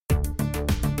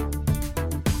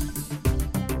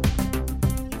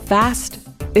Fast,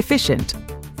 efficient,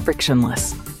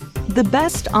 frictionless. The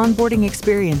best onboarding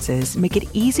experiences make it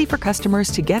easy for customers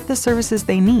to get the services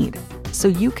they need, so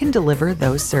you can deliver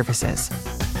those services.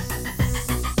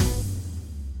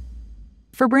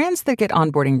 For brands that get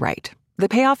onboarding right, the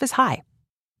payoff is high.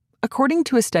 According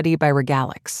to a study by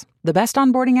Regalix, the best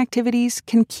onboarding activities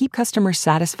can keep customers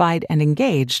satisfied and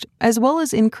engaged, as well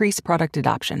as increase product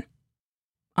adoption.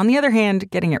 On the other hand,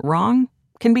 getting it wrong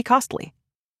can be costly.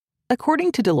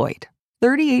 According to Deloitte,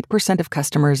 38% of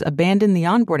customers abandon the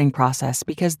onboarding process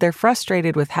because they're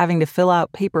frustrated with having to fill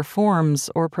out paper forms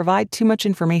or provide too much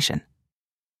information.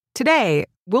 Today,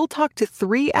 we'll talk to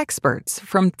 3 experts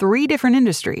from 3 different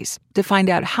industries to find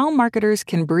out how marketers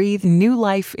can breathe new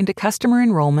life into customer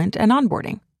enrollment and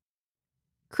onboarding.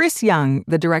 Chris Young,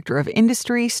 the Director of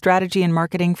Industry, Strategy, and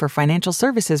Marketing for Financial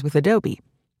Services with Adobe,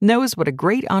 knows what a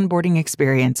great onboarding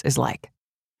experience is like.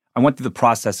 I went through the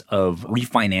process of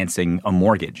refinancing a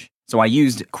mortgage. So I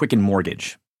used Quicken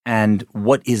Mortgage. And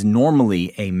what is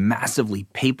normally a massively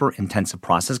paper-intensive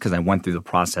process, because I went through the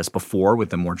process before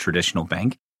with a more traditional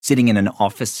bank, sitting in an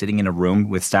office, sitting in a room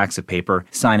with stacks of paper,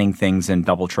 signing things in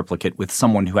double triplicate with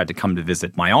someone who had to come to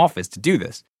visit my office to do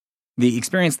this. The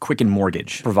experience Quicken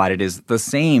Mortgage provided is the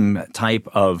same type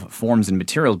of forms and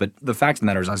materials, but the fact of the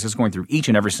matter is I was just going through each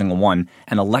and every single one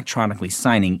and electronically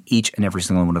signing each and every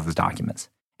single one of those documents.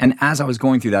 And as I was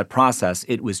going through that process,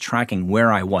 it was tracking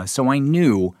where I was. So I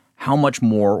knew how much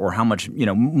more or how much,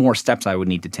 more steps I would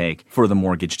need to take for the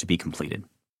mortgage to be completed.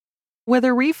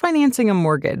 Whether refinancing a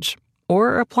mortgage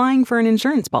or applying for an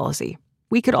insurance policy,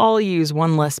 we could all use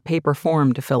one less paper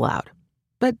form to fill out.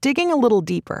 But digging a little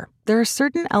deeper, there are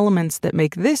certain elements that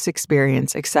make this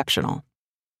experience exceptional.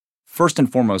 First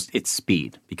and foremost, it's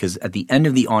speed, because at the end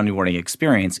of the onboarding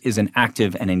experience is an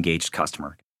active and engaged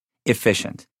customer.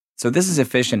 Efficient. So this is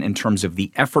efficient in terms of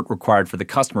the effort required for the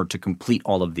customer to complete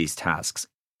all of these tasks.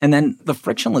 And then the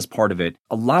frictionless part of it,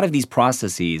 a lot of these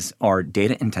processes are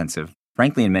data intensive,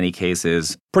 frankly, in many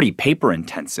cases, pretty paper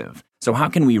intensive. So how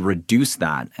can we reduce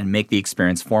that and make the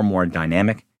experience far more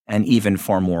dynamic and even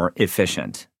far more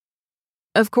efficient?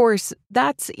 Of course,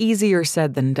 that's easier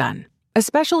said than done,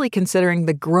 especially considering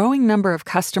the growing number of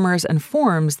customers and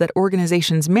forms that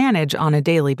organizations manage on a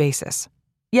daily basis.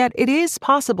 Yet it is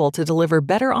possible to deliver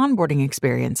better onboarding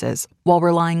experiences while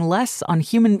relying less on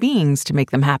human beings to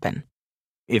make them happen.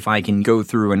 If I can go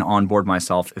through and onboard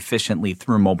myself efficiently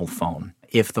through a mobile phone,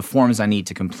 if the forms I need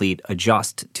to complete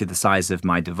adjust to the size of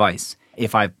my device,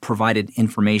 if I've provided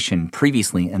information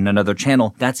previously in another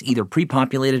channel, that's either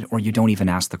pre-populated or you don't even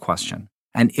ask the question.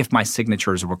 And if my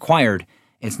signatures are required,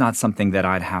 it's not something that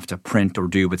I'd have to print or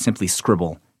do, but simply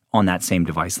scribble on that same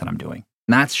device that I'm doing.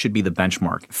 That should be the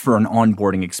benchmark for an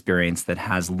onboarding experience that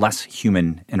has less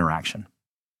human interaction.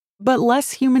 But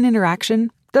less human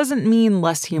interaction doesn't mean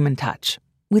less human touch.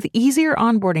 With easier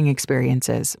onboarding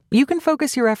experiences, you can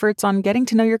focus your efforts on getting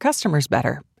to know your customers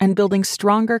better and building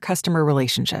stronger customer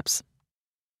relationships.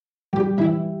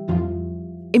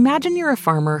 Imagine you're a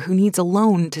farmer who needs a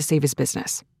loan to save his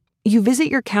business. You visit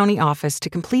your county office to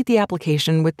complete the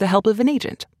application with the help of an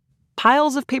agent.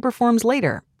 Piles of paper forms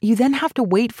later, you then have to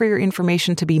wait for your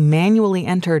information to be manually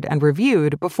entered and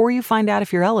reviewed before you find out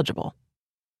if you're eligible.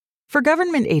 For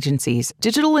government agencies,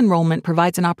 digital enrollment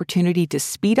provides an opportunity to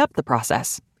speed up the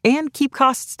process and keep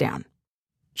costs down.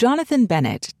 Jonathan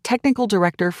Bennett, Technical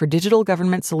Director for Digital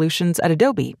Government Solutions at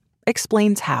Adobe,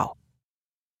 explains how.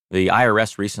 The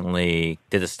IRS recently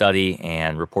did a study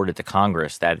and reported to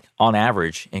Congress that, on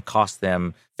average, it costs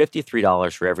them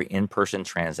 $53 for every in-person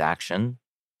transaction,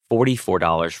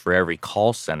 $44 for every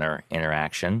call center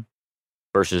interaction,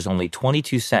 versus only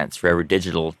 22 cents for every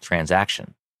digital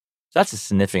transaction. So that's a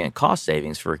significant cost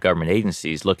savings for government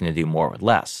agencies looking to do more with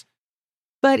less.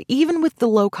 But even with the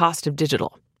low cost of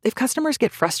digital, if customers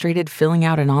get frustrated filling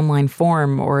out an online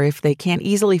form or if they can't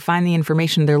easily find the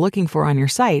information they're looking for on your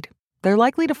site, they're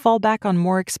likely to fall back on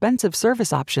more expensive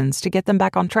service options to get them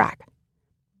back on track.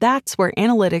 That's where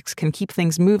analytics can keep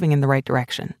things moving in the right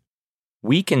direction.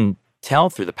 We can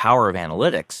tell through the power of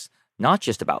analytics, not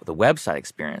just about the website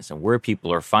experience and where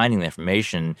people are finding the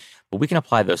information, but we can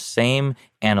apply those same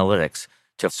analytics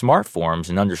to smart forms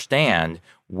and understand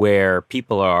where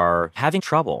people are having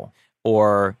trouble,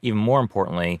 or even more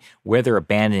importantly, where they're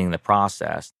abandoning the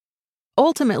process.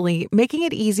 Ultimately, making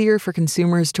it easier for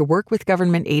consumers to work with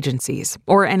government agencies,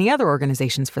 or any other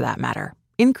organizations for that matter,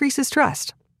 increases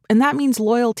trust. And that means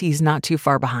loyalty's not too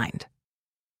far behind.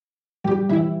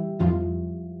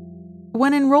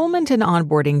 When enrollment and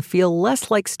onboarding feel less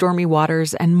like stormy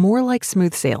waters and more like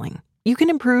smooth sailing, you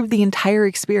can improve the entire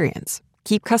experience,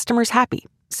 keep customers happy,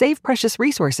 save precious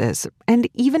resources, and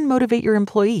even motivate your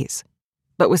employees.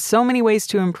 But with so many ways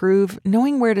to improve,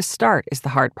 knowing where to start is the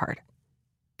hard part.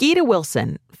 Geeta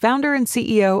Wilson, founder and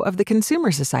CEO of the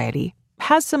Consumer Society,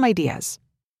 has some ideas.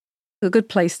 A good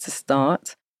place to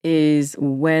start is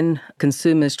when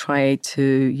consumers try to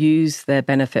use their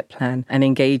benefit plan and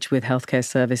engage with healthcare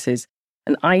services.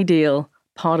 An ideal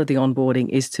part of the onboarding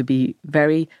is to be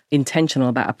very intentional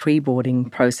about a pre-boarding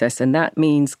process, and that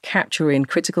means capturing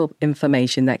critical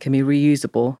information that can be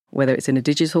reusable, whether it's in a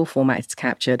digital format it's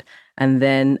captured, and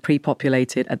then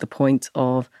pre-populated at the point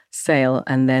of sale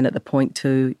and then at the point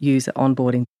to use at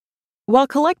onboarding. While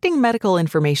collecting medical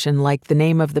information like the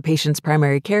name of the patient's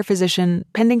primary care physician,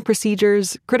 pending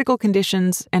procedures, critical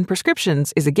conditions, and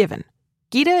prescriptions is a given,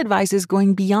 Geeta advises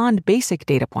going beyond basic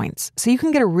data points so you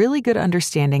can get a really good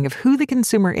understanding of who the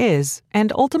consumer is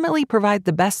and ultimately provide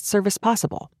the best service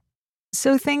possible.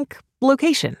 So think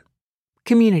location,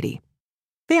 community,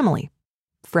 family,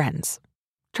 friends,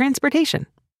 transportation,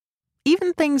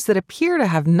 even things that appear to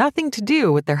have nothing to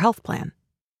do with their health plan.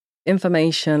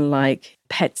 Information like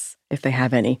pets, if they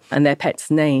have any, and their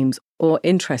pets' names or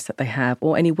interests that they have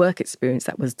or any work experience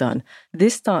that was done.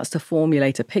 This starts to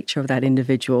formulate a picture of that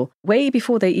individual way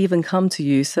before they even come to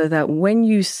you so that when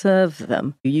you serve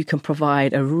them, you can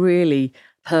provide a really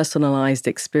personalized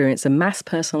experience. And mass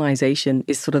personalization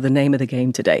is sort of the name of the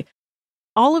game today.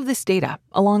 All of this data,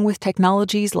 along with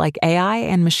technologies like AI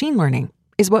and machine learning,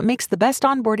 is what makes the best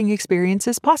onboarding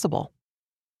experiences possible.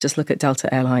 Just look at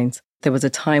Delta Airlines. There was a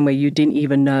time where you didn't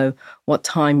even know what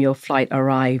time your flight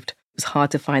arrived. It was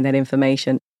hard to find that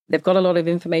information. They've got a lot of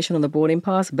information on the boarding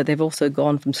pass, but they've also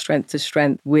gone from strength to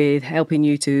strength with helping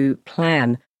you to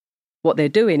plan. What they're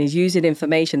doing is using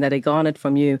information that they garnered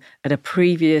from you at a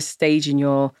previous stage in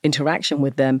your interaction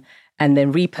with them and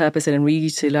then repurposing and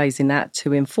reutilizing that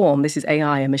to inform. This is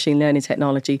AI and machine learning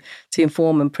technology to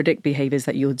inform and predict behaviors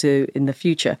that you'll do in the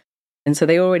future. And so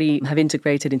they already have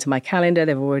integrated into my calendar.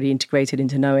 They've already integrated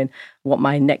into knowing what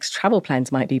my next travel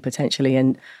plans might be potentially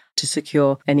and to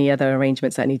secure any other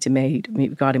arrangements that need to be made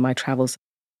regarding my travels.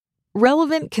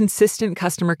 Relevant, consistent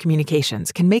customer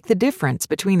communications can make the difference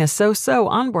between a so-so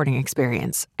onboarding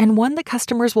experience and one that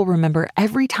customers will remember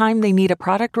every time they need a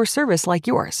product or service like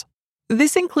yours.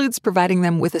 This includes providing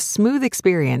them with a smooth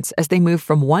experience as they move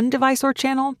from one device or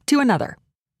channel to another.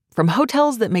 From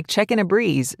hotels that make check-in a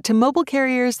breeze to mobile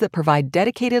carriers that provide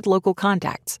dedicated local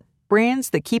contacts, brands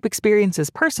that keep experiences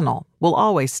personal will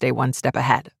always stay one step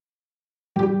ahead.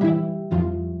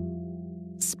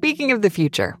 Speaking of the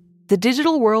future, the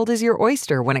digital world is your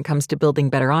oyster when it comes to building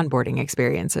better onboarding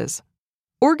experiences.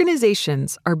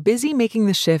 Organizations are busy making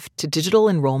the shift to digital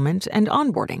enrollment and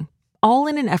onboarding, all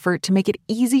in an effort to make it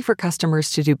easy for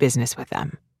customers to do business with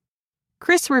them.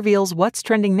 Chris reveals what's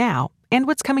trending now and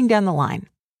what's coming down the line.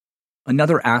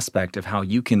 Another aspect of how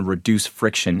you can reduce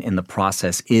friction in the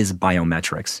process is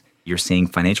biometrics. You're seeing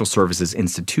financial services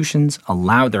institutions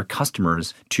allow their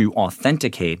customers to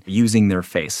authenticate using their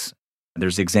face.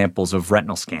 There's examples of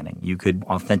retinal scanning. You could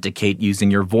authenticate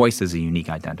using your voice as a unique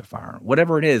identifier.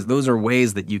 Whatever it is, those are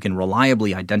ways that you can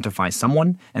reliably identify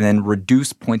someone and then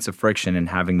reduce points of friction in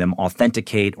having them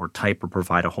authenticate or type or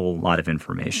provide a whole lot of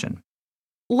information.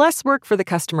 Less work for the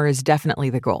customer is definitely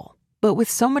the goal. But with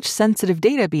so much sensitive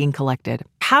data being collected,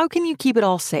 how can you keep it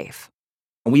all safe?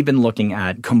 We've been looking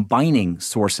at combining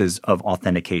sources of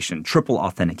authentication, triple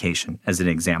authentication as an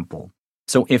example.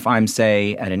 So if I'm,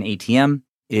 say, at an ATM,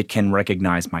 it can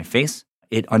recognize my face.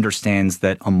 It understands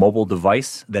that a mobile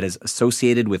device that is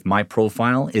associated with my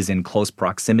profile is in close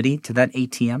proximity to that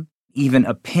ATM, even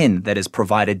a PIN that is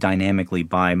provided dynamically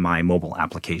by my mobile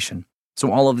application.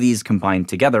 So all of these combined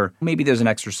together, maybe there's an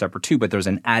extra step or two, but there's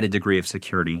an added degree of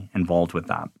security involved with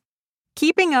that.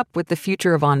 Keeping up with the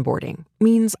future of onboarding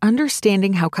means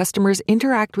understanding how customers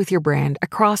interact with your brand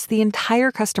across the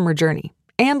entire customer journey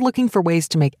and looking for ways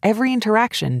to make every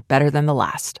interaction better than the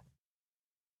last.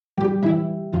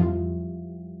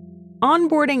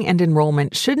 Onboarding and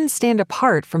enrollment shouldn't stand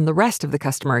apart from the rest of the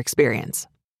customer experience.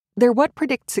 They're what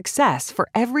predicts success for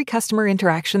every customer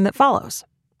interaction that follows.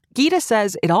 Geeta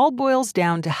says it all boils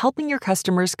down to helping your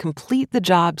customers complete the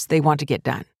jobs they want to get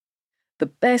done. The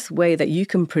best way that you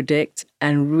can predict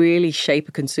and really shape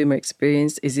a consumer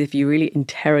experience is if you really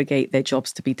interrogate their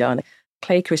jobs to be done.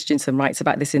 Clay Christensen writes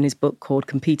about this in his book called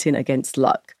Competing Against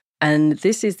Luck. And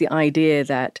this is the idea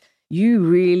that you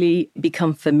really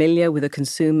become familiar with a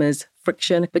consumer's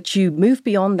friction, but you move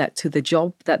beyond that to the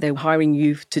job that they're hiring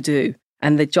you to do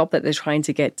and the job that they're trying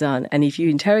to get done. And if you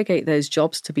interrogate those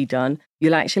jobs to be done,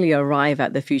 you'll actually arrive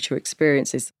at the future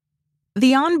experiences.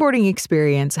 The onboarding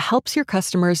experience helps your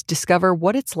customers discover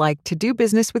what it's like to do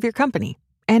business with your company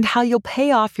and how you'll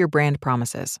pay off your brand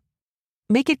promises.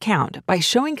 make it count by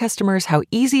showing customers how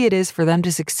easy it is for them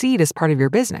to succeed as part of your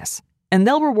business, and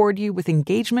they'll reward you with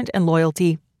engagement and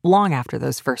loyalty long after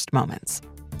those first moments.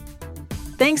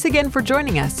 Thanks again for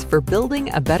joining us for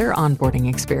Building a Better Onboarding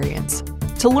Experience.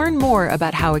 To learn more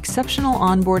about how exceptional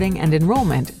onboarding and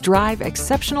enrollment drive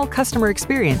exceptional customer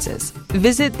experiences,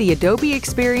 visit the Adobe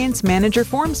Experience Manager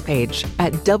Forms page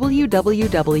at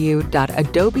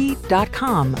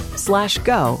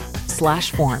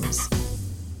www.adobe.com/go/forms.